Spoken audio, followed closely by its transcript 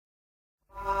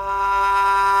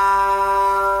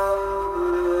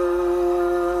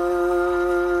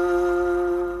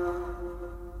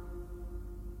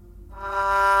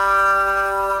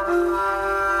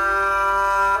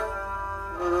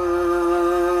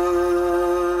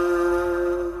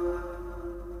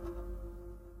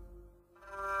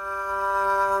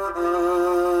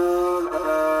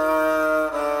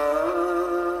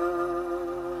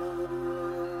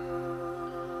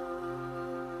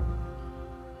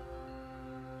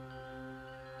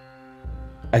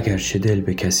اگرچه دل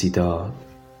به کسی داد،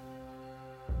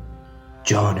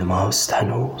 جان ماست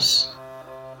هنوز.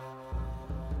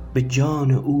 به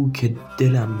جان او که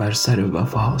دلم بر سر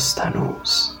وفاست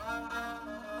هنوز.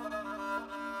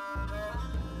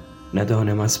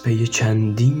 ندانم از پی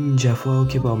چندین جفا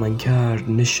که با من کرد،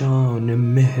 نشان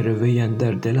مهر وی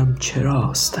اندر دلم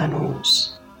چراست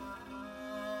هنوز.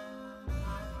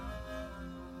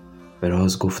 به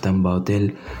راز گفتم با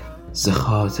دل ز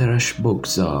خاطرش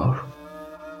بگذار،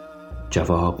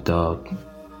 جواب داد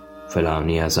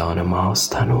فلانی از آن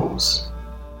ماست هنوز.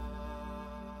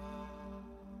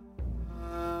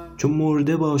 چو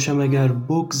مرده باشم اگر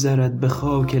بگذرد به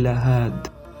خاک لحد،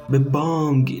 به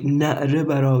بانگ نعره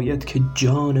برآید که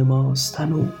جان ماست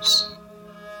هنوز.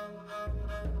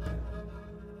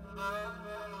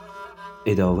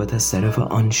 عداوت از طرف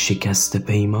آن شکست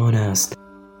پیمان است،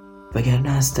 وگرنه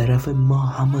از طرف ما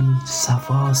همان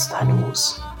صفاست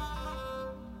هنوز.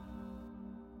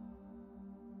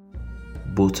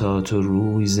 بتا تو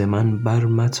روی ز من بر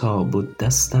متاب و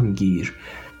دستم گیر،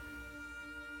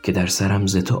 که در سرم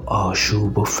ز تو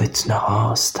آشوب و فتنه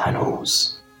هاست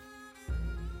هنوز.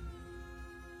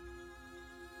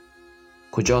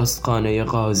 کجاست خانه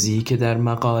قاضی که در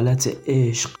مقالت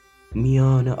عشق،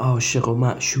 میان عاشق و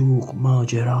معشوق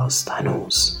ماجراست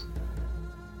هنوز.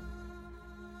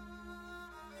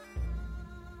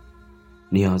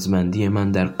 نیازمندی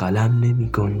من در قلم نمی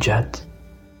گنجد،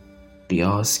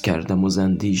 قیاس کردم و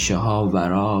اندیشه ها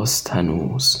وراست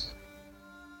هنوز.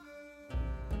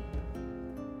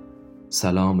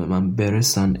 سلام من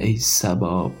برسان ای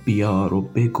صبا بیار و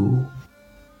بگو،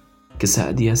 که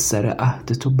سعدی از سر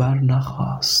عهد تو بر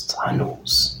نخواست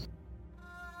هنوز.